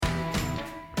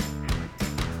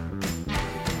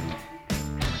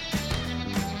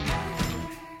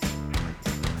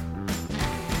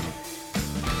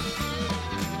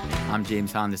I'm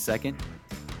James Hahn II.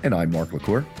 And I'm Mark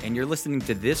LaCour. And you're listening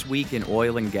to This Week in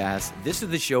Oil and Gas. This is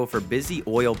the show for busy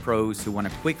oil pros who want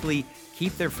to quickly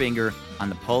keep their finger on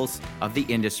the pulse of the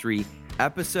industry.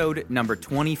 Episode number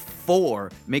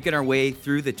 24, making our way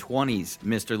through the 20s.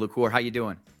 Mr. LaCour, how you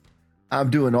doing? I'm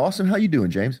doing awesome. How you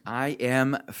doing, James? I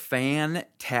am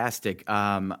fantastic.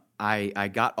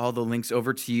 I got all the links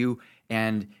over to you,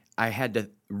 and I had to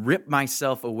rip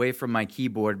myself away from my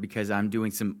keyboard because I'm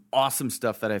doing some awesome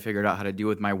stuff that I figured out how to do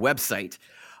with my website.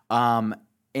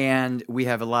 And we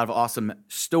have a lot of awesome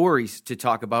stories to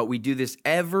talk about. We do this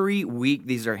every week.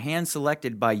 These are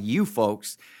hand-selected by you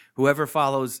folks. Whoever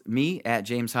follows me at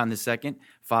James Hahn II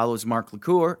follows Mark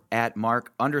LaCour at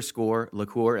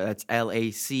Mark_LaCour. That's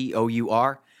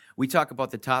LACOUR. We talk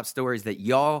about the top stories that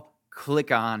y'all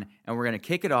click on, and we're going to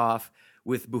kick it off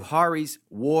with Buhari's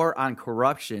war on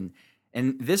corruption.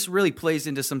 And this really plays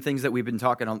into some things that we've been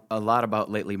talking a lot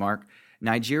about lately, Mark.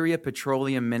 Nigeria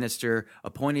petroleum minister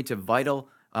appointed to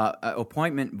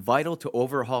appointment vital to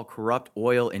overhaul corrupt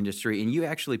oil industry. And you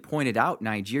actually pointed out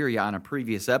Nigeria on a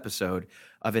previous episode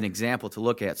of an example to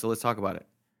look at. So let's talk about it.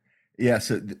 Yeah,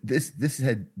 so this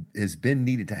has been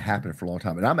needed to happen for a long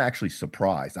time. And I'm actually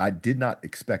surprised. I did not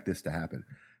expect this to happen.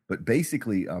 But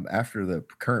basically, after the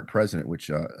current president, which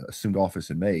assumed office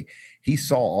in May, he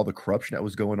saw all the corruption that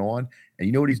was going on. And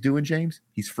you know what he's doing, James?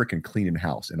 He's freaking cleaning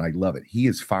house. And I love it. He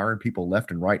is firing people left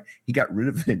and right. He got rid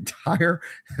of the entire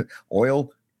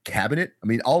oil cabinet. I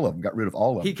mean, all of them. Got rid of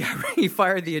all of them. He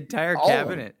fired the entire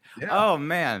cabinet. Yeah. Oh,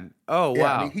 man. Oh, yeah,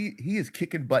 wow. I mean, he is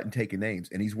kicking butt and taking names,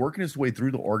 and he's working his way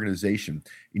through the organization.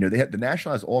 You know, they have the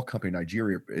nationalized oil company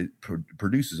Nigeria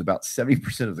produces about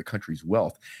 70% of the country's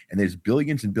wealth, and there's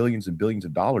billions and billions and billions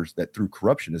of dollars that through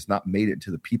corruption has not made it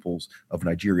to the peoples of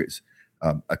Nigeria's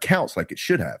accounts like it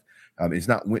should have. It's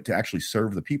not went to actually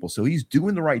serve the people. So he's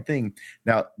doing the right thing.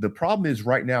 Now, the problem is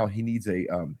right now he needs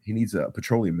a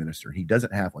petroleum minister. He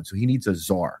doesn't have one. So he needs a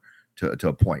czar to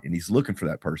appoint, and he's looking for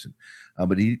that person.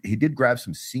 But he did grab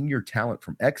some senior talent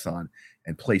from Exxon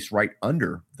and place right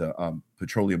under the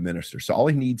petroleum minister. So all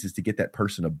he needs is to get that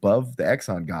person above the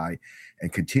Exxon guy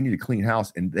and continue to clean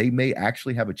house, and they may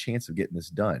actually have a chance of getting this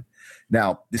done.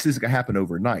 Now, this isn't going to happen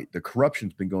overnight. The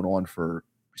corruption's been going on for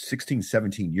 16,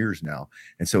 17 years now.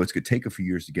 And so it's going to take a few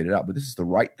years to get it out. But this is the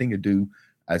right thing to do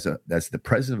as the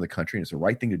president of the country. And it's the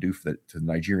right thing to do to the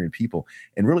Nigerian people.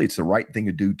 And really, it's the right thing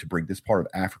to do to bring this part of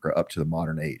Africa up to the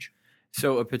modern age.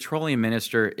 So a petroleum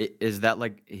minister, is that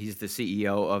like he's the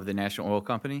CEO of the National Oil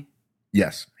Company?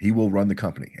 Yes, he will run the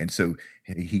company. And so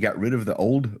he got rid of the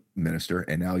old minister,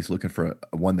 and now he's looking for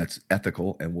one that's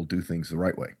ethical and will do things the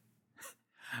right way.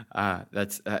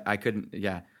 I couldn't.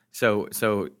 Yeah. So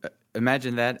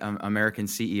imagine that American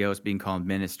CEOs being called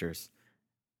ministers.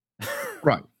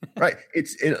 Right.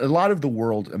 It's in a lot of the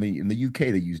world. I mean, in the UK,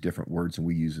 they use different words and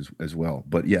we use as well.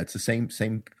 But yeah, it's the same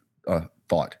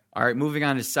thought. All right, moving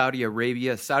on to Saudi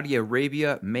Arabia. Saudi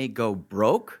Arabia may go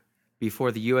broke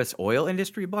before the U.S. oil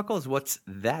industry buckles. What's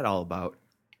that all about?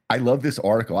 I love this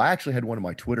article. I actually had one of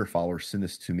my Twitter followers send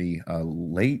this to me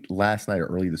late last night or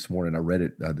early this morning. I read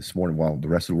it this morning while the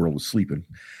rest of the world was sleeping.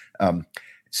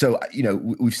 So, you know,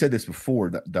 we've said this before,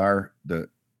 that the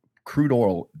crude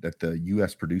oil that the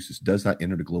U.S. produces does not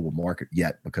enter the global market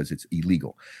yet because it's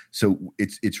illegal. So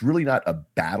it's really not a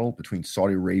battle between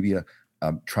Saudi Arabia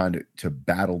trying to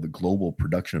battle the global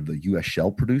production of the U.S.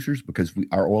 shale producers, because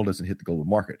our oil doesn't hit the global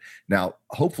market. Now,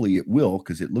 hopefully it will,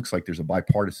 because it looks like there's a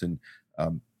bipartisan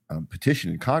petition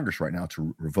in Congress right now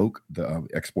to revoke the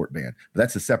export ban. But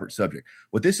that's a separate subject.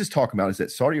 What this is talking about is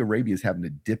that Saudi Arabia is having to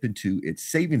dip into its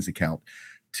savings account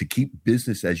to keep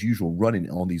business as usual running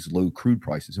on these low crude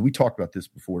prices. And we talked about this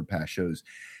before in past shows.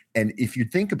 And if you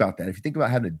think about that, if you think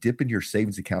about having to dip into your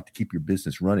savings account to keep your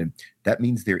business running, that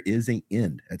means there is an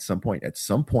end at some point. At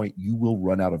some point, you will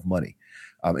run out of money.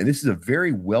 And this is a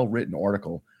very well-written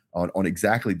article on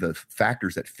exactly the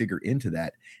factors that figure into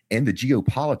that and the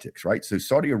geopolitics, right? So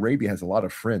Saudi Arabia has a lot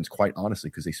of friends, quite honestly,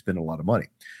 because they spend a lot of money.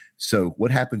 So what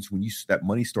happens when that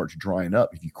money starts drying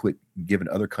up if you quit giving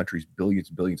other countries billions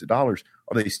and billions of dollars?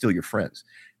 Are they still your friends?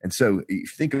 And so if you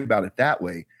think about it that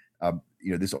way,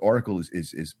 you know, this article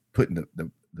is putting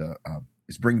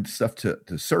is bringing stuff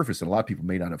to surface that a lot of people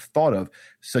may not have thought of,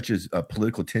 such as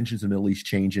political tensions in the Middle East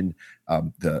changing,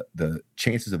 the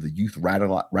chances of the youth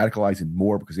radicalizing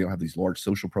more because they don't have these large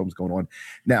social problems going on.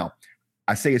 Now,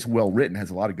 I say it's well written,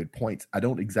 has a lot of good points. I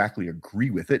don't exactly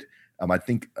agree with it. I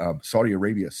think Saudi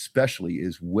Arabia especially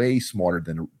is way smarter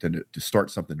than to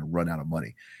start something to run out of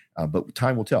money. But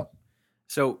time will tell.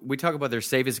 So we talk about their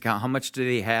savings account. How much do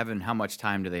they have and how much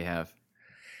time do they have?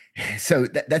 So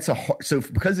that's so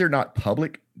because they're not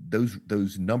public,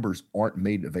 those numbers aren't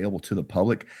made available to the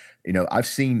public. I've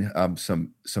seen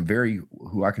some very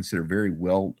who I consider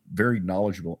very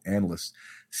knowledgeable analysts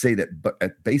say that,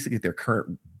 but basically at their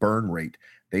current burn rate,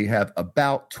 they have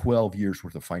about 12 years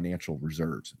worth of financial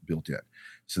reserves built in.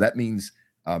 So that means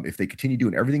if they continue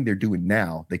doing everything they're doing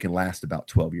now, they can last about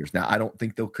 12 years. Now, I don't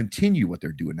think they'll continue what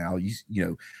they're doing now.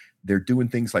 They're doing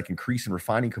things like increasing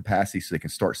refining capacity so they can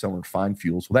start selling refined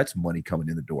fuels. Well, that's money coming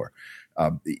in the door.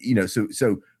 Like I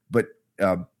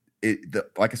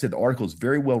said, the article is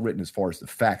very well written as far as the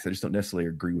facts. I just don't necessarily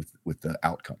agree with the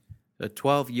outcome. The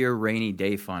 12-year rainy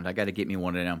day fund. I got to get me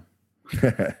one of them.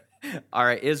 All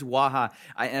right, is Waha?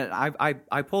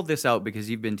 I pulled this out because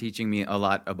you've been teaching me a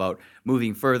lot about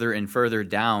moving further and further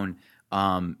down,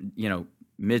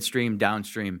 midstream,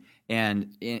 downstream,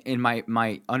 and in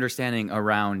my understanding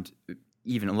around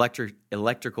even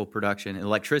electrical production,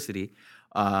 electricity,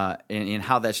 and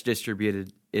how that's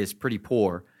distributed is pretty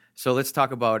poor. So let's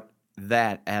talk about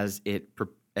that as it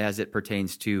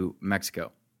pertains to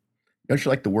Mexico. Don't you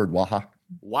like the word Waha?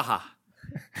 Waha.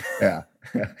 Yeah.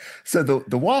 So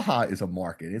the Waha is a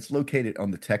market. It's located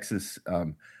on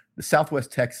the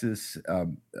Southwest Texas,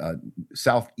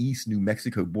 Southeast New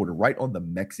Mexico border, right on the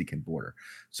Mexican border.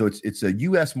 So it's a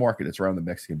U.S. market that's around the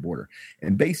Mexican border.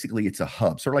 And basically it's a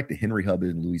hub, sort of like the Henry Hub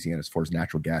in Louisiana as far as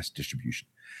natural gas distribution.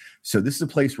 So this is a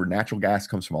place where natural gas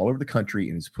comes from all over the country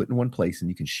and is put in one place, and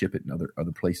you can ship it in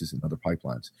other places and other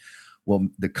pipelines. Well,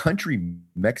 the country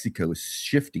Mexico is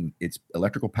shifting its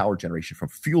electrical power generation from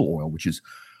fuel oil, which is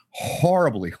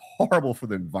horrible for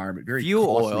the environment. Very fuel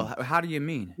costly. Oil. How do you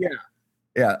mean?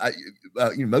 Yeah.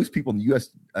 Most people in the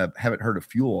U.S. Haven't heard of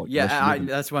fuel oil. Yeah,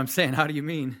 that's what I'm saying. How do you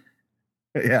mean?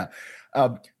 Yeah.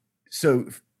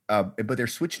 But they're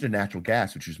switching to natural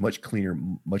gas, which is much cleaner,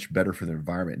 much better for the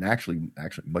environment, and actually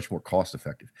much more cost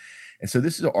effective. And so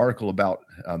this is an article about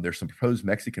there's some proposed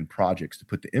Mexican projects to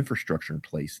put the infrastructure in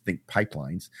place, think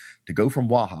pipelines, to go from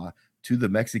Waha to the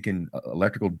Mexican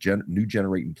electrical new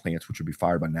generating plants, which will be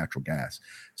fired by natural gas.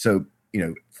 So,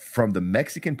 from the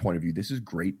Mexican point of view, this is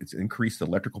great. It's increased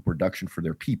electrical production for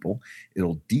their people.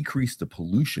 It'll decrease the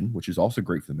pollution, which is also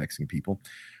great for the Mexican people.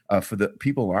 For the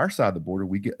people on our side of the border,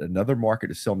 we get another market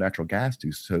to sell natural gas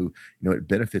to. So, it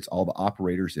benefits all the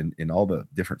operators in all the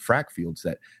different frac fields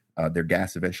that their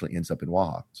gas eventually ends up in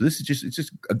Waha. So it's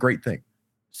just a great thing.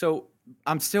 So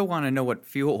I'm still want to know what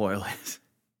fuel oil is.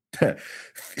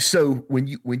 So when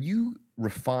you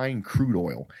refine crude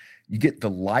oil, you get the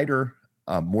lighter,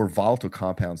 more volatile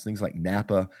compounds, things like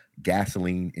naphtha,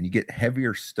 gasoline, and you get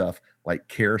heavier stuff like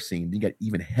kerosene. You get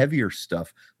even heavier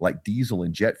stuff like diesel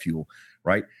and jet fuel,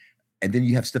 right? And then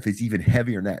you have stuff that's even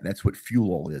heavier than that. And that's what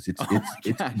fuel oil is. It's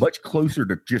much closer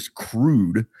to just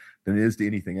crude than it is to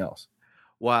anything else.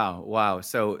 Wow.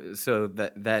 So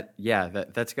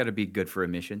that's got to be good for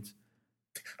emissions.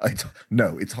 It's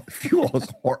fuel is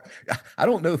hard. I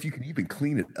don't know if you can even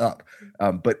clean it up,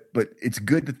 but it's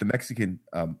good that the Mexican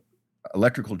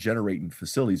electrical generating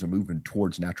facilities are moving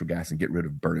towards natural gas and get rid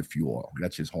of burning fuel oil.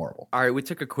 That's just horrible. All right, we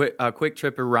took a quick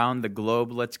trip around the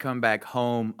globe. Let's come back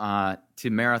home to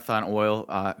Marathon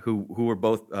Oil, who we're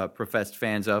both professed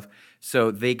fans of.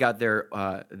 So they got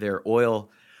their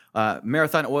oil.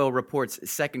 Marathon Oil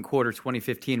reports second quarter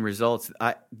 2015 results.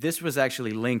 This was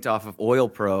actually linked off of Oil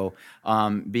Pro,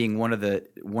 being one of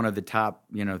the top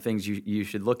things you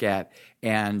should look at,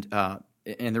 and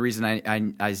the reason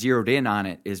I zeroed in on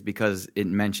it is because it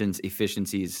mentions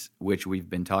efficiencies, which we've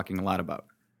been talking a lot about.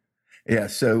 Yeah.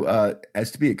 So as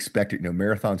to be expected,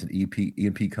 Marathon's an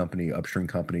E&P company, upstream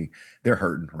company. They're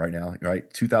hurting right now, right?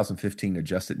 2015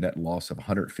 adjusted net loss of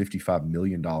 $155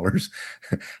 million.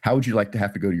 How would you like to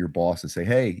have to go to your boss and say,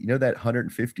 hey, that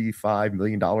 $155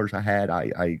 million I had,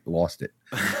 I lost it.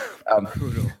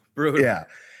 Brutal. Yeah.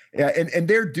 Yeah, and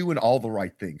they're doing all the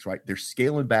right things, right? They're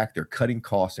scaling back, they're cutting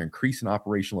costs, they're increasing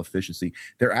operational efficiency.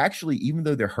 They're actually, even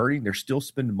though they're hurting, they're still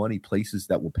spending money places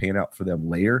that will pan out for them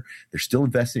later. They're still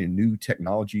investing in new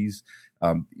technologies.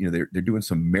 They're doing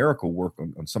some miracle work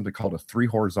on something called a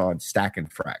 3-horizon stack and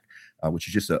frac, which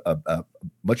is just a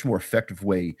much more effective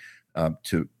way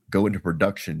to go into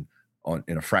production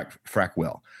in a frac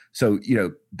well. So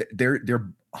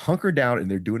they're hunkered down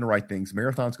and they're doing the right things.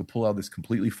 Marathons can pull out this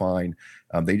completely fine.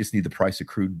 They just need the price of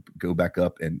crude go back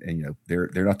up, and they're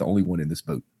not the only one in this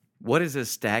boat. What is a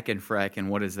stack and frac, and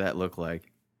what does that look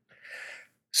like?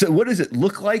 So what does it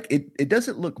look like? It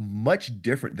doesn't look much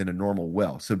different than a normal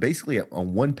well. So basically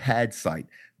on one pad site,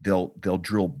 they'll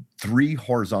drill 3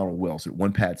 horizontal wells at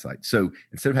one pad site. So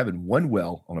instead of having one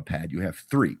well on a pad, you have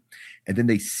 3. And then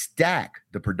they stack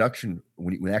the production.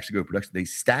 When they actually go to production, they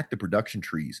stack the production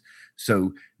trees.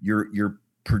 So you're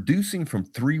producing from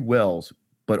 3 wells,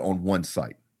 but on one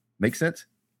site. Make sense?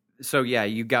 So yeah,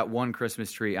 you got one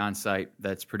Christmas tree on site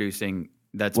that's producing.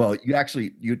 Well, you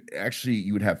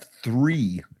would have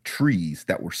 3 trees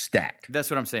that were stacked. That's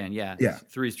what I'm saying. Yeah.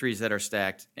 3 trees that are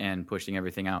stacked and pushing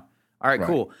everything out. All right,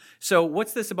 cool. So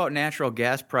what's this about natural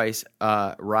gas price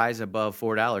rise above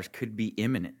 $4 could be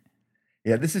imminent?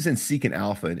 Yeah, this is in Seeking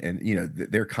Alpha, and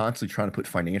they're constantly trying to put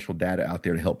financial data out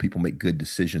there to help people make good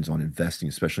decisions on investing,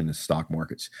 especially in the stock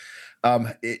markets.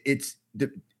 It's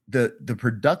the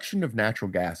production of natural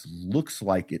gas looks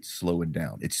like it's slowing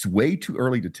down. It's way too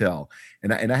early to tell,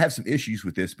 and I have some issues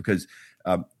with this because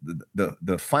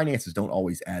the finances don't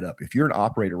always add up. If you're an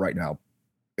operator right now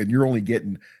and you're only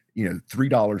getting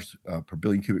 $3 per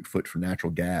billion cubic foot for natural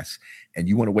gas, and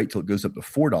you want to wait till it goes up to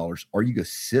 $4, are you going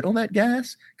to sit on that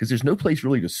gas because there's no place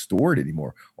really to store it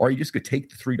anymore? Or are you just going to take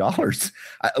the $3?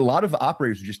 A lot of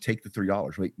operators would just take the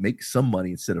 $3, make some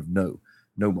money instead of no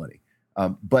money.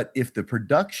 But if the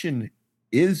production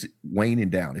is waning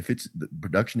down, if the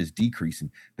production is decreasing,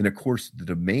 then of course the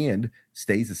demand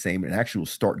stays the same and actually will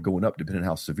start going up depending on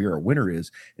how severe our winter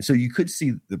is. And so you could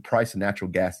see the price of natural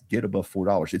gas get above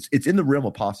 $4. It's in the realm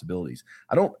of possibilities.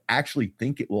 I don't actually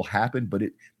think it will happen, but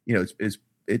it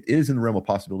is in the realm of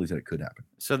possibilities that it could happen.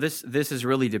 So this is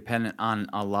really dependent on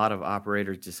a lot of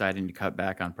operators deciding to cut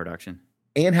back on production.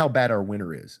 And how bad our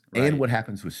winter is, and what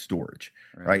happens with storage,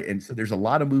 right? And so there's a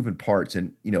lot of moving parts,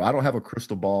 and I don't have a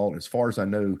crystal ball. As far as I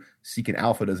know, Seeking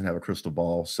Alpha doesn't have a crystal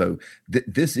ball, so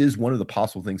this is one of the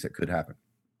possible things that could happen.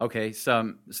 Okay,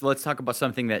 so let's talk about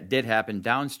something that did happen.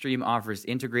 Downstream offers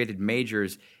integrated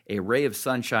majors a ray of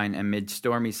sunshine amid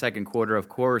stormy second quarter. Of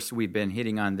course, we've been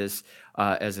hitting on this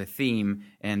as a theme,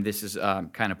 and this is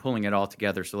kind of pulling it all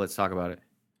together. So let's talk about it.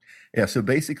 Yeah, so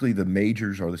basically the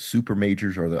majors or the super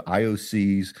majors or the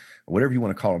IOCs, whatever you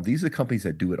want to call them, these are the companies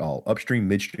that do it all: upstream,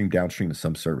 midstream, downstream, and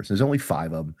some service. There's only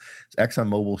 5 of them. It's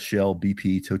ExxonMobil, Shell,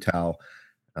 BP, Total.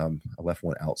 I left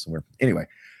one out somewhere. Anyway.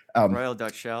 Royal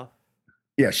Dutch Shell?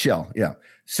 Yeah, Shell, yeah.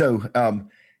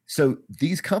 So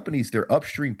these companies, their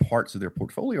upstream parts of their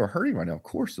portfolio are hurting right now. Of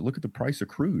course, look at the price of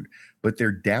crude, but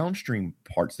their downstream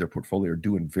parts of their portfolio are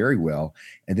doing very well.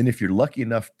 And then if you're lucky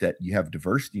enough that you have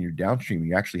diversity in your downstream,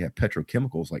 you actually have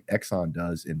petrochemicals like Exxon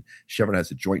does, and Chevron has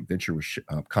a joint venture with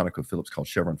ConocoPhillips called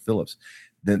Chevron Phillips,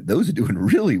 then those are doing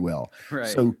really well. Right.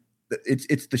 So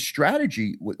it's the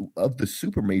strategy of the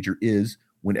super major is,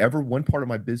 whenever one part of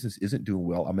my business isn't doing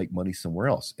well, I make money somewhere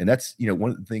else. And that's,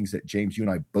 one of the things that James, you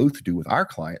and I both do with our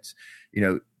clients.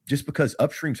 Just because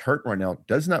upstream's hurting right now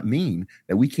does not mean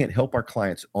that we can't help our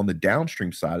clients on the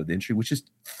downstream side of the industry, which is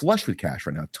flush with cash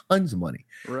right now, tons of money.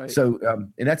 Right. So,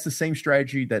 and that's the same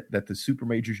strategy that the super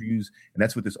majors use. And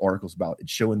that's what this article's about.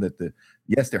 It's showing that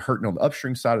they're hurting on the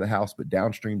upstream side of the house, but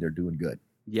downstream, they're doing good.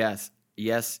 Yes.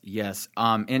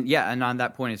 And on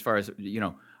that point, as far as,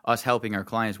 us helping our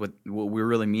clients, what we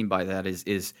really mean by that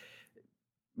is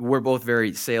we're both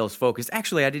very sales focused.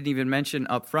 Actually, I didn't even mention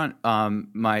up front.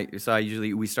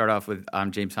 We start off with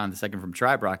I'm James Hahn II from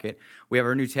Tribe Rocket. We have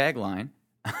our new tagline,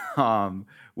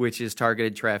 which is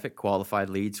targeted traffic, qualified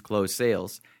leads, closed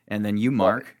sales. And then you,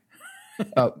 Mark.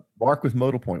 Mark with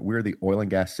Modal Point. We're the oil and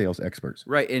gas sales experts.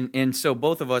 Right. And so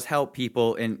both of us help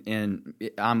people, and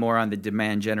I'm more on the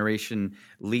demand generation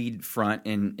lead front,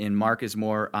 and Mark is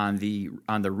more on the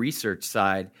research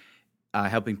side,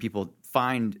 helping people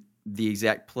find the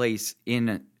exact place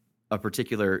in a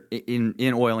particular in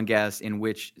oil and gas, in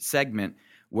which segment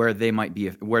where they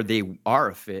are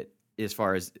a fit as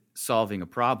far as solving a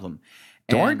problem.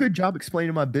 Darn good job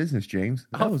explaining my business, James.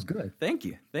 That was good. Thank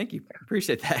you.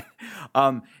 Appreciate that.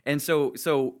 And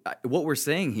so what we're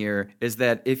saying here is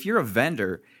that if you're a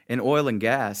vendor in oil and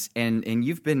gas and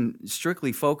you've been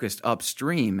strictly focused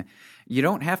upstream, you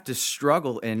don't have to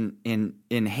struggle and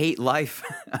hate life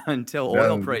until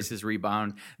oil prices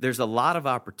rebound. There's a lot of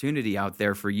opportunity out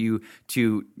there for you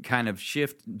to kind of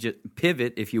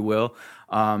pivot, if you will,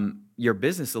 your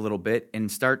business a little bit and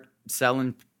start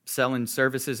selling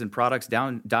services and products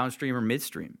downstream or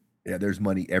midstream. Yeah, there's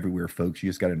money everywhere, folks. You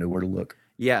just got to know where to look.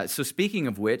 Yeah. So speaking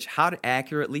of which, how to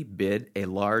accurately bid a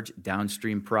large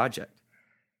downstream project.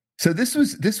 So this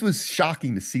was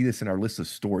shocking to see this in our list of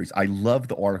stories. I love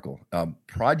the article.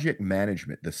 Project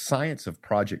management, the science of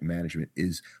project management,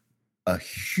 is a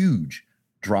huge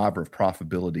driver of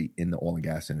profitability in the oil and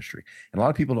gas industry. And a lot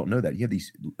of people don't know that. You have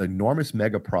these enormous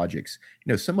mega projects.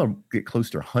 Some of them get close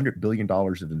to $100 billion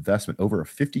of investment over a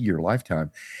 50-year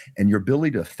lifetime. And your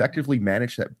ability to effectively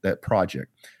manage that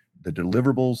project, the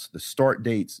deliverables, the start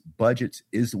dates, budgets,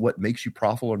 is what makes you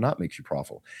profitable or not makes you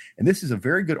profitable. And this is a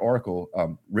very good article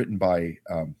written by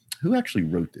who actually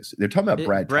wrote this? They're talking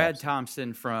about Brad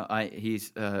Thompson from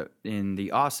he's in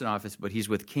the Austin office, but he's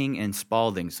with King and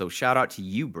Spalding. So shout out to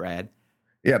you, Brad.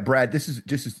 Yeah, Brad, this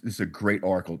is a great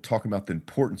article talking about the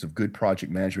importance of good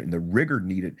project management and the rigor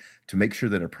needed to make sure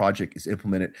that a project is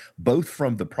implemented, both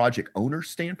from the project owner's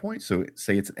standpoint. So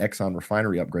say it's an Exxon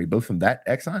refinery upgrade, both from that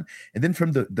Exxon and then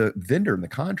from the vendor and the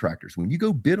contractors. When you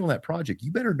go bid on that project,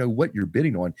 you better know what you're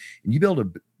bidding on, and you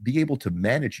be able to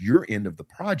manage your end of the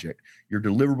project, your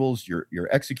deliverables, your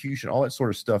execution, all that sort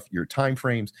of stuff, your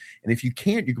timeframes. And if you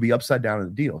can't, you could be upside down in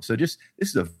the deal. So this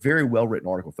is a very well-written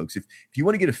article, folks. If you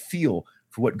want to get a feel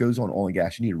for what goes on in oil and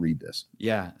gas, you need to read this.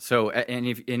 Yeah. So, and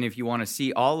if you want to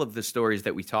see all of the stories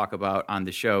that we talk about on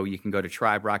the show, you can go to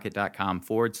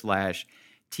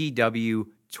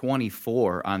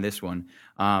triberocket.com/TW24 on this one.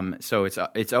 So it's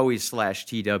always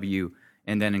 /TW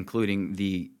and then including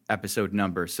the episode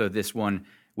number. So this one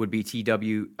would be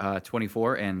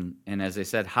TW24. And as I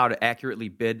said, how to accurately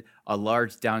bid a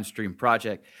large downstream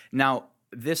project. Now,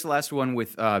 this last one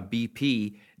with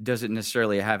BP doesn't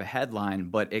necessarily have a headline,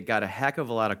 but it got a heck of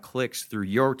a lot of clicks through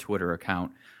your Twitter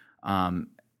account,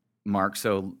 Mark.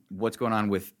 So what's going on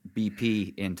with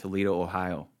BP in Toledo,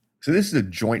 Ohio? So this is a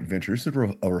joint venture. This is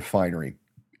a refinery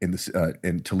in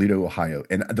Toledo, Ohio.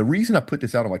 And the reason I put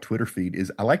this out on my Twitter feed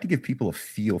is I like to give people a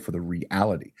feel for the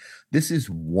reality. This is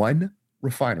one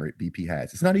refinery BP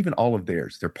has. It's not even all of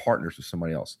theirs. They're partners with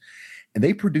somebody else. And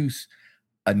they produce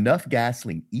enough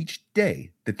gasoline each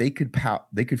day that they could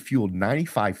fuel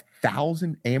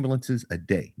 95,000 ambulances a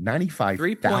day.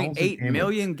 95,000 3.8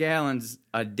 million gallons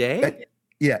a day?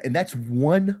 And that's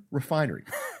one refinery.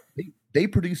 They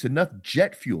produce enough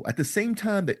jet fuel at the same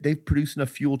time that they produce enough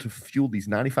fuel to fuel these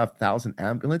 95,000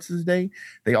 ambulances a day.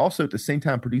 They also at the same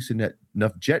time produce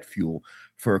enough jet fuel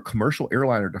for a commercial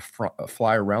airliner to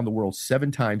fly around the world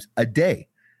 7 times a day,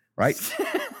 right?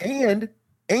 and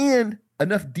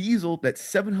enough diesel that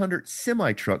 700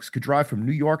 semi-trucks could drive from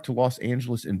New York to Los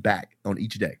Angeles and back on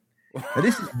each day. Now,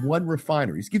 this is one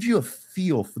refinery. This gives you a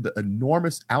feel for the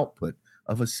enormous output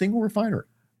of a single refinery.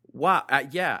 Wow.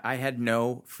 I had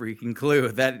no freaking clue.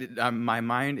 That my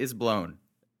mind is blown.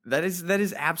 That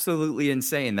is absolutely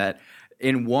insane that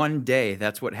in one day,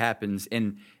 that's what happens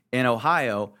in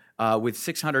Ohio with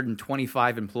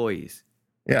 625 employees.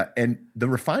 Yeah, and the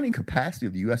refining capacity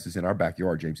of the U.S. is in our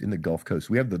backyard, James, in the Gulf Coast.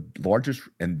 We have the largest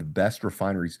and the best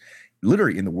refineries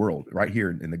literally in the world right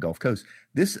here in the Gulf Coast.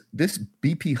 This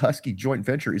BP Husky joint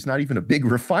venture is not even a big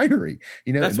refinery.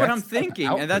 That's what I'm thinking.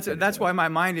 And that's why my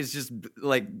mind is just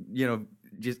like,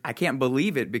 I can't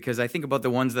believe it, because I think about the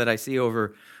ones that I see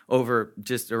over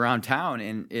just around town,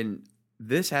 and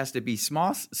this has to be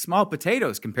small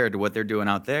potatoes compared to what they're doing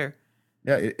out there.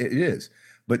 Yeah, it is.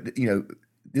 But,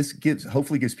 this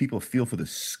hopefully gives people a feel for the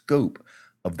scope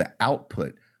of the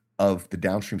output of the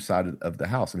downstream side of the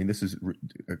house. I mean, this is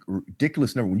a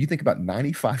ridiculous number. When you think about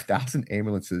 95,000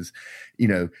 ambulances,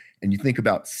 and you think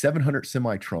about 700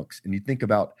 semi-trucks, and you think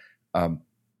about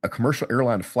a commercial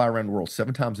airline to fly around the world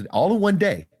 7 times a day, all in one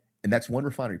day, and that's one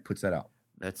refinery puts that out.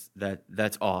 That's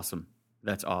awesome.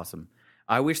 That's awesome.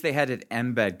 I wish they had an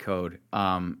embed code.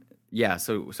 So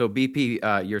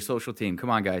BP, your social team, come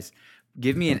on, guys.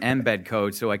 Give me an embed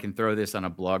code so I can throw this on a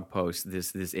blog post,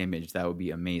 this image. That would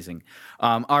be amazing.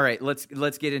 All right,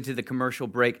 let's get into the commercial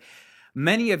break.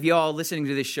 Many of y'all listening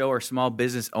to this show are small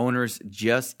business owners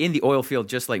just in the oil field,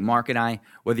 just like Mark and I,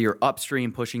 whether you're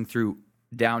upstream pushing through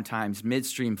downtimes,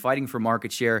 midstream fighting for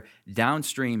market share,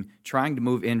 downstream trying to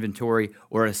move inventory,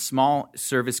 or a small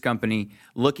service company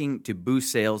looking to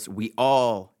boost sales. We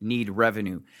all need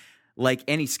revenue. Like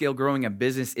any skill, growing a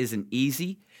business isn't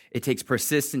easy. It takes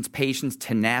persistence, patience,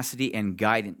 tenacity, and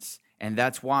guidance. And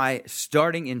that's why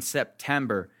starting in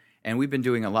September, and we've been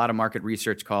doing a lot of market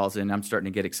research calls, and I'm starting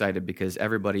to get excited because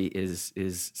everybody is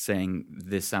saying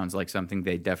this sounds like something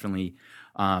they definitely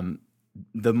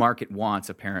the market wants,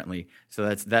 apparently.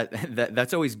 So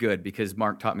that's always good, because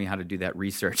Mark taught me how to do that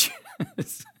research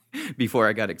before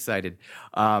I got excited.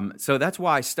 So that's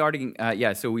why starting,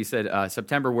 so we said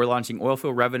September, we're launching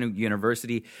Oilfield Revenue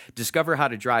University. Discover how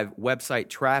to drive website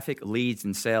traffic, leads,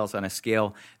 and sales on a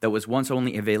scale that was once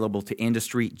only available to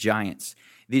industry giants.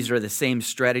 These are the same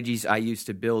strategies I used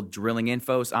to build Drilling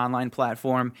Info's online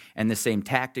platform, and the same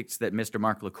tactics that Mr.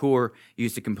 Mark LaCour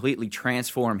used to completely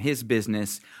transform his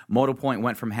business. MotoPoint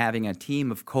went from having a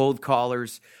team of cold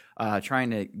callers trying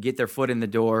to get their foot in the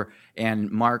door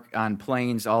and Mark on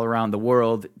planes all around the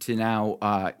world to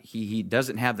now he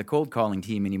doesn't have the cold calling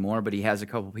team anymore, but he has a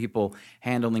couple people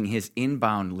handling his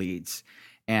inbound leads.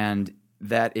 And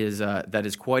that is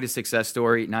quite a success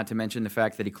story, not to mention the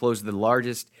fact that he closed the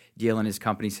largest deal in his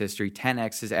company's history,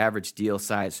 10x his average deal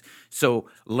size. So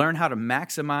learn how to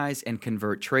maximize and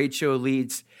convert trade show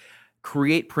leads,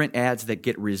 create print ads that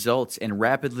get results, and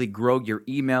rapidly grow your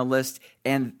email list.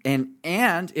 And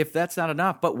if that's not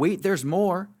enough, but wait, there's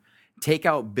more. Take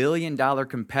out billion-dollar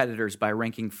competitors by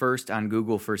ranking first on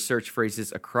Google for search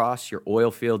phrases across your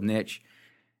oil field niche.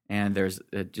 And there's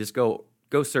just go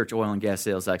search oil and gas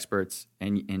sales experts,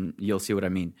 and you'll see what I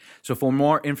mean. So for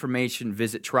more information,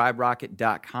 visit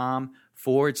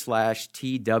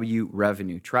triberocket.com/TW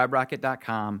revenue.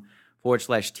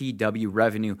 triberocket.com/TW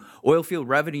revenue. Oilfield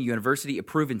Revenue University, a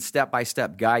proven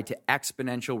step-by-step guide to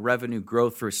exponential revenue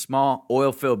growth for small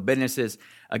oilfield businesses.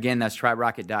 Again, that's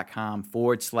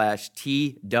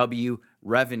triberocket.com/TW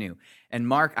revenue. And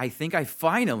Mark, I think I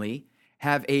finally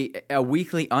have a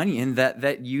weekly onion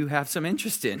that you have some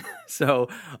interest in. So,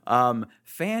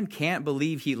 fan can't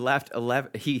believe he left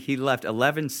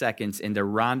 11 seconds into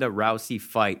Ronda Rousey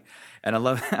fight. And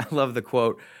I love the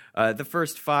quote. The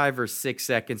first 5 or 6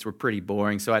 seconds were pretty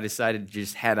boring, so I decided to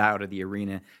just head out of the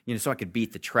arena, so I could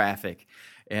beat the traffic.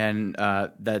 And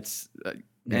that's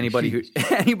anybody who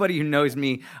knows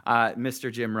me,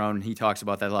 Mr. Jim Rohn, he talks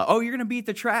about that a lot. Oh, you're going to beat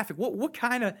the traffic. What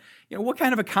kind of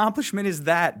accomplishment is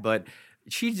that? But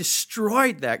she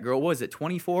destroyed that girl. What was it,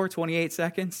 24, 28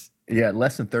 seconds? Yeah,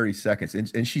 less than 30 seconds,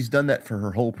 and she's done that for her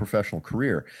whole professional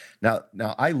career. Now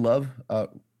I love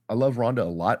Ronda a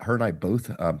lot. Her and I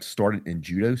both started in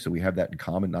judo, so we have that in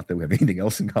common. Not that we have anything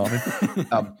else in common.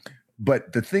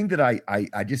 But the thing that I'm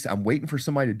waiting for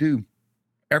somebody to do,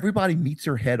 everybody meets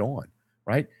her head on,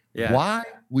 right? Yeah. Why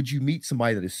would you meet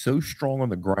somebody that is so strong on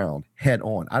the ground head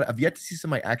on? I've yet to see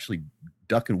somebody actually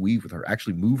duck and weave with her,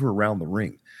 actually move her around the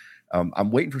ring.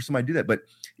 I'm waiting for somebody to do that. But,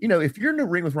 if you're in the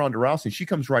ring with Ronda Rousey and she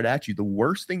comes right at you, the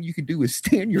worst thing you can do is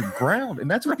stand your ground.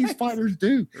 And that's what these fighters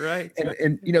do. Right.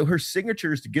 And her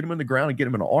signature is to get them in the ground and get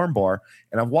them in an arm bar.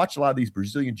 And I've watched a lot of these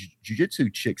Brazilian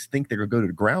jiu-jitsu chicks think they're going to go to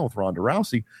the ground with Ronda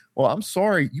Rousey. Well, I'm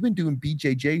sorry. You've been doing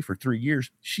BJJ for 3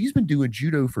 years. She's been doing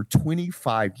judo for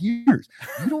 25 years.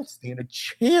 You don't stand a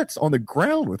chance on the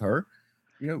ground with her.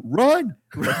 Run,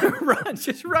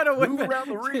 just run away. Move around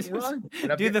the ring, run.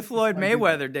 Do the Floyd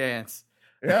Mayweather dance.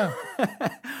 Yeah.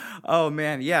 Oh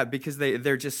man, yeah, because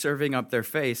they're just serving up their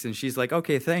face, and she's like,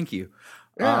 "Okay, thank you."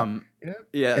 Yeah.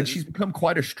 And she's become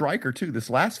quite a striker too. This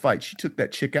last fight, she took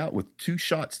that chick out with two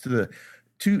shots with a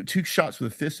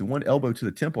fist and one elbow to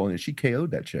the temple, and she KO'd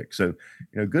that chick. So,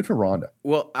 good for Ronda.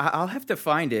 Well, I'll have to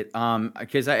find it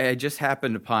because I just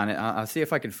happened upon it. I'll see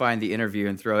if I can find the interview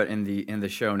and throw it in the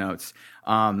show notes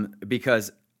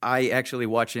because I actually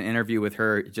watched an interview with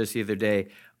her just the other day,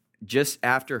 just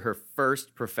after her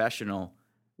first professional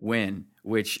win,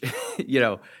 which,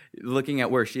 looking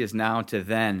at where she is now to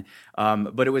then.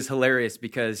 But it was hilarious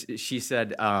because she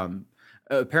said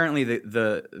apparently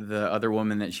the other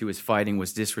woman that she was fighting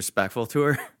was disrespectful to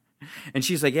her. And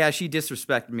she's like, yeah, she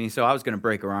disrespected me, so I was going to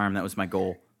break her arm. That was my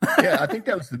goal. Yeah, I think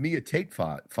that was the Mia Tate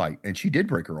fight, and she did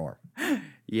break her arm.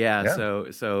 Yeah.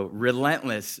 So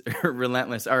relentless.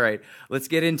 All right, let's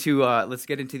get into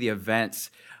the events.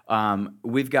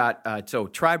 We've got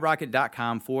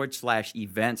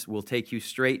triberocket.com/events will take you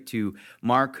straight to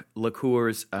Mark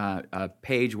LaCour's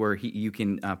page where you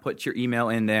can put your email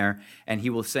in there, and he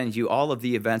will send you all of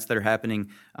the events that are happening.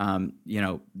 A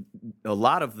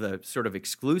lot of the sort of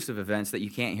exclusive events that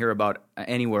you can't hear about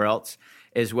anywhere else,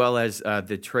 as well as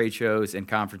the trade shows and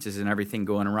conferences and everything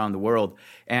going around the world.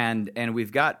 And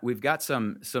we've got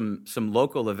some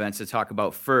local events to talk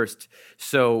about first.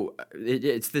 So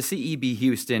it's the CEB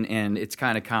Houston, and it's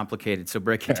kind of complicated. So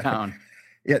break it down.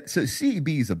 Yeah. So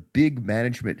CEB is a big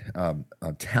management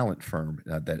talent firm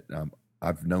that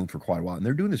I've known for quite a while, and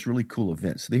they're doing this really cool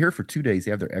event. So they're here for 2 days.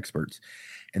 They have their experts,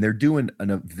 and they're doing an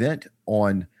event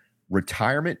on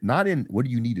retirement, not in what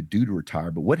do you need to do to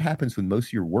retire, but what happens when most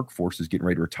of your workforce is getting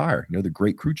ready to retire, the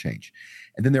great crew change.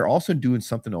 And then they're also doing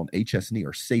something on HS&E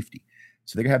or safety.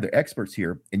 So they're gonna have their experts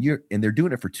here, and they're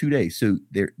doing it for 2 days. So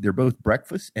they're both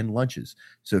breakfasts and lunches.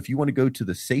 So if you want to go to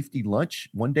the safety lunch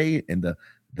one day and the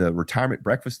retirement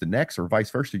breakfast the next, or vice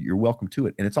versa, you're welcome to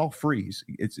it. And it's all free.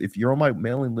 It's if you're on my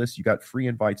mailing list, you got free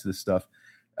invites to this stuff.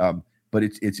 But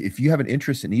it's if you have an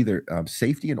interest in either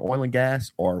safety in oil and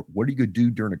gas, or what are you going to do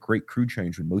during a great crew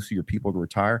change when most of your people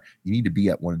retire, you need to be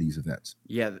at one of these events.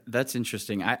 Yeah, that's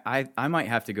interesting. I might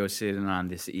have to go sit in on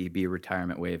this EB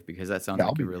retirement wave, because that sounds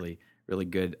like a really, really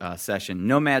good session.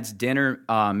 Nomad's dinner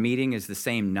meeting is the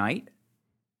same night.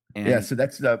 And so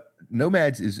that's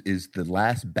Nomads is the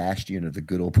last bastion of the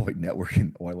good old boy network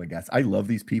in oil and gas. I love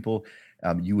these people.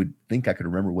 You would think I could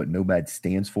remember what Nomad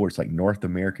stands for. It's like North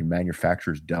American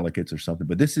Manufacturers Delegates or something.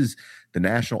 But this is the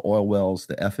National Oil Wells,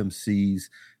 the FMCs,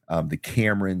 the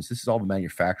Camerons. This is all the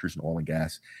manufacturers in oil and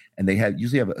gas, and they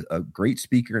usually have a great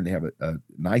speaker, and they have a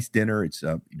nice dinner. It's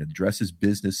the dress is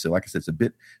business, so like I said, it's a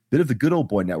bit of the good old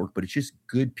boy network, but it's just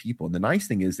good people. And the nice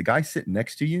thing is, the guy sitting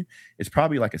next to you is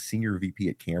probably like a senior VP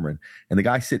at Cameron, and the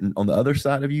guy sitting on the other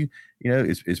side of you,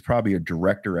 is probably a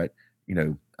director at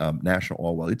National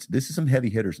Oil Well. This is some heavy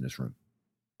hitters in this room.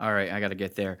 All right, I got to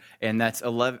get there. And that's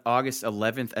August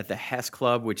 11th at the Hess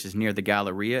Club, which is near the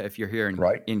Galleria, if you're here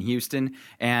in Houston.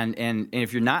 And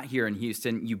if you're not here in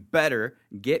Houston, you better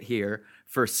get here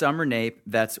for Summer NAPE.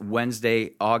 That's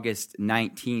Wednesday, August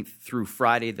 19th through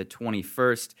Friday the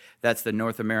 21st. That's the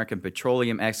North American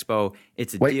Petroleum Expo.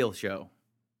 It's a deal show.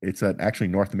 It's actually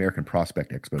North American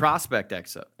Prospect Expo.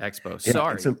 Expo.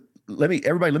 Sorry. So let me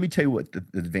tell you what the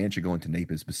advantage of going to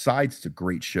NAPE is. Besides it's a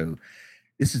great show,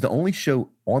 this is the only show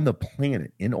on the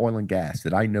planet in oil and gas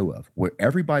that I know of where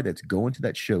everybody that's going to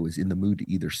that show is in the mood to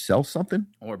either sell something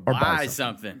or buy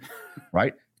something.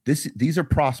 Right? These are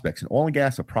prospects. In oil and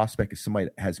gas, a prospect is somebody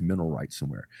that has mineral rights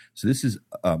somewhere. So this is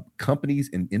companies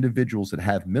and individuals that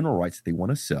have mineral rights that they want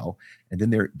to sell. And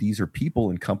then these are people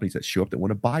and companies that show up that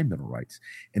want to buy mineral rights.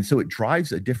 And so it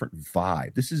drives a different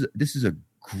vibe. This is a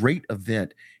great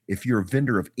event if you're a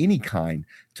vendor of any kind,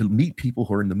 to meet people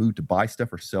who are in the mood to buy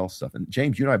stuff or sell stuff. And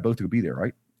James, you and I both will be there,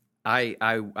 right?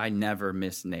 I never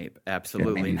miss NAPE.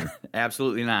 Absolutely not.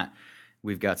 Absolutely not.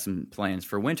 We've got some plans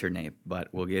for winter NAPE, but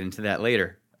we'll get into that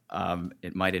later.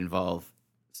 It might involve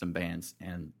some bands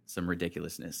and some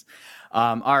ridiculousness.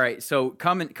 All right, so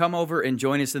come over and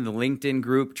join us in the LinkedIn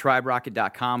group,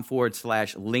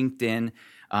 triberocket.com/LinkedIn.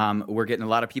 We're getting a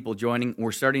lot of people joining.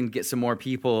 We're starting to get some more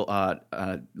people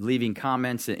leaving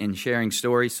comments and sharing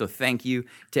stories. So thank you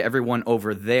to everyone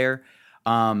over there.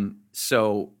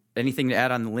 So anything to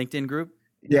add on the LinkedIn group?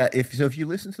 Yeah, if you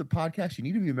listen to the podcast, you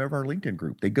need to be a member of our LinkedIn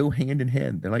group. They go hand in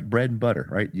hand. They're like bread and butter,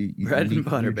 right? Bread and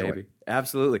butter, baby.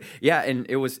 Absolutely. Yeah, and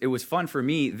it was fun for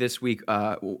me this week.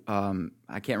 I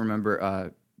can't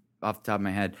remember off the top of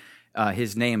my head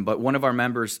his name, but one of our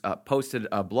members posted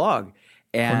a blog.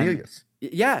 And Cornelius.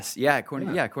 Yes,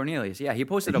 Cornelius. Yeah, he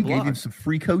posted a blog. You gave him some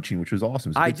free coaching, which was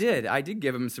awesome. I did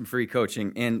give him some free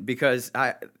coaching, and because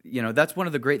that's one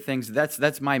of the great things.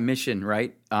 That's my mission,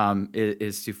 right?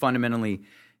 Is to fundamentally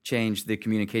change the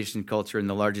communication culture in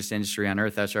the largest industry on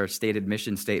earth. That's our stated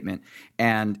mission statement,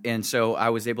 and so I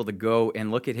was able to go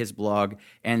and look at his blog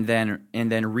and then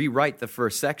rewrite the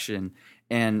first section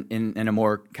and in a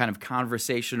more kind of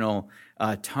conversational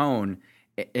tone,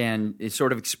 and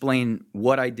sort of explain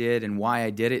what I did and why I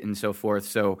did it and so forth.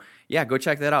 So yeah, go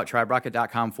check that out.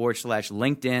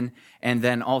 triberocket.com/LinkedIn. And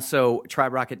then also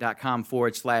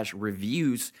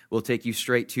triberocket.com/reviews will take you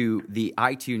straight to the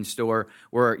iTunes store,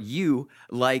 where you,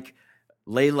 like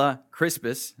Layla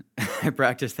Crispus, I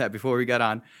practiced that before we got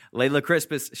on. Layla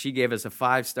Crispus, she gave us a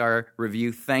 5-star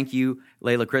review. Thank you,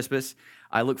 Layla Crispus.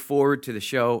 I look forward to the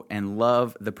show and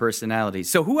love the personalities.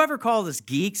 So whoever called us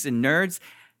geeks and nerds,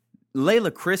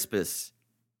 Layla Crispus,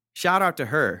 shout out to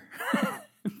her.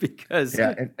 Because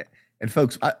and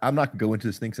folks, I'm not going to go into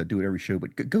this thing because I do it every show,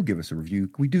 but go give us a review.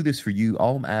 Can we do this for you?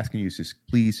 All I'm asking you is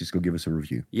please just go give us a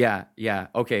review. Yeah.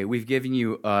 Okay, we've given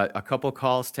you a couple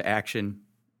calls to action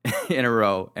in a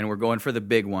row, and we're going for the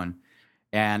big one.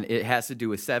 And it has to do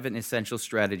with 7 essential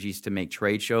strategies to make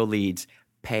trade show leads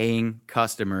paying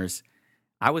customers.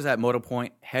 I was at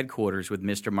MotoPoint headquarters with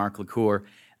Mr. Mark LaCour.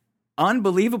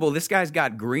 Unbelievable. This guy's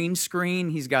got green screen.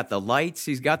 He's got the lights.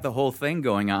 He's got the whole thing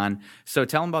going on. So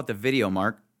tell him about the video,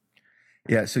 Mark.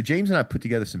 Yeah, so James and I put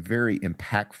together some very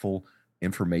impactful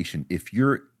information. If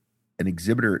you're an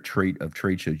exhibitor at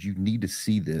trade shows, you need to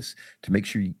see this to make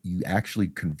sure you actually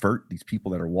convert these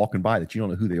people that are walking by that you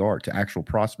don't know who they are to actual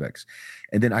prospects.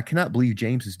 And then I cannot believe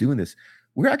James is doing this.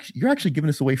 You're actually giving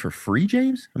this away for free,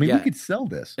 James? I mean, we could sell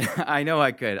this. I know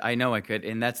I could.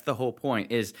 And that's the whole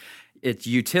point is it's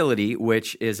utility,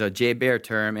 which is a Jay Baer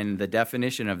term, and the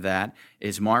definition of that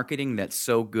is marketing that's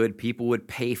so good people would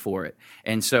pay for it.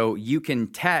 And so you can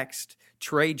text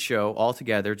trade show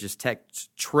altogether, just text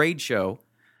trade show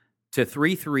to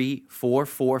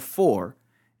 33444,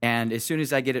 And as soon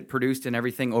as I get it produced and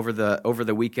everything over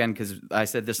the weekend, because I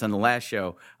said this on the last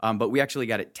show, but we actually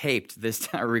got it taped this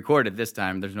time, recorded this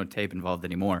time. There's no tape involved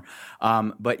anymore.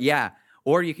 But yeah,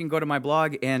 or you can go to my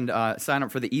blog and sign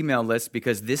up for the email list,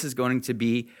 because this is going to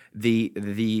be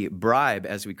the bribe,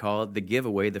 as we call it, the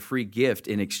giveaway, the free gift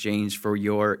in exchange for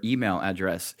your email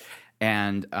address.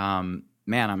 And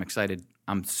man, I'm excited.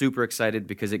 I'm super excited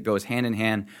because it goes hand in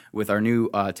hand with our new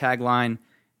tagline,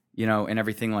 and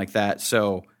everything like that.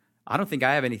 So I don't think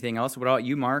I have anything else. What about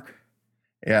you, Mark?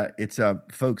 Yeah, it's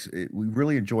folks. We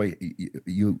really enjoy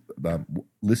you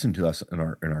listen to us in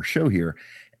our show here,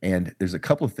 and there's a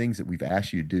couple of things that we've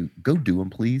asked you to do. Go do them,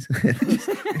 please.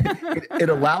 It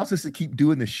allows us to keep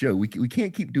doing the show. We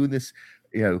can't keep doing this,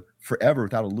 forever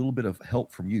without a little bit of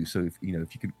help from you. So if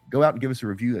you could go out and give us a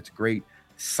review, that's great.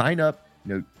 Sign up.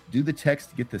 Do the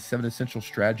text to get the 7 essential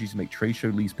strategies to make trade show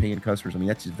leads paying customers. I mean,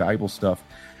 that's just valuable stuff.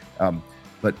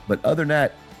 But other than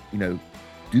that,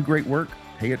 do great work,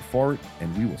 pay it forward,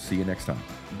 and we will see you next time.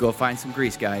 Go find some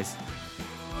grease, guys.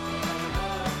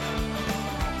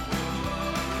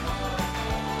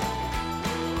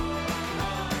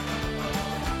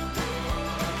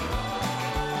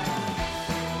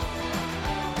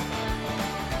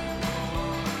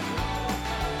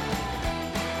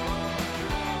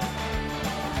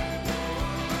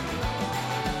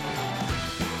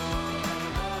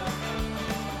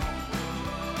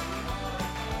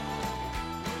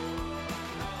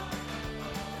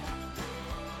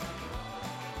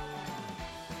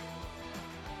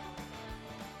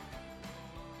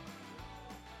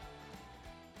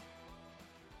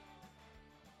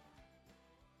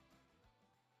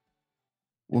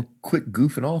 Well, quit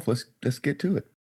goofing off. Let's get to it.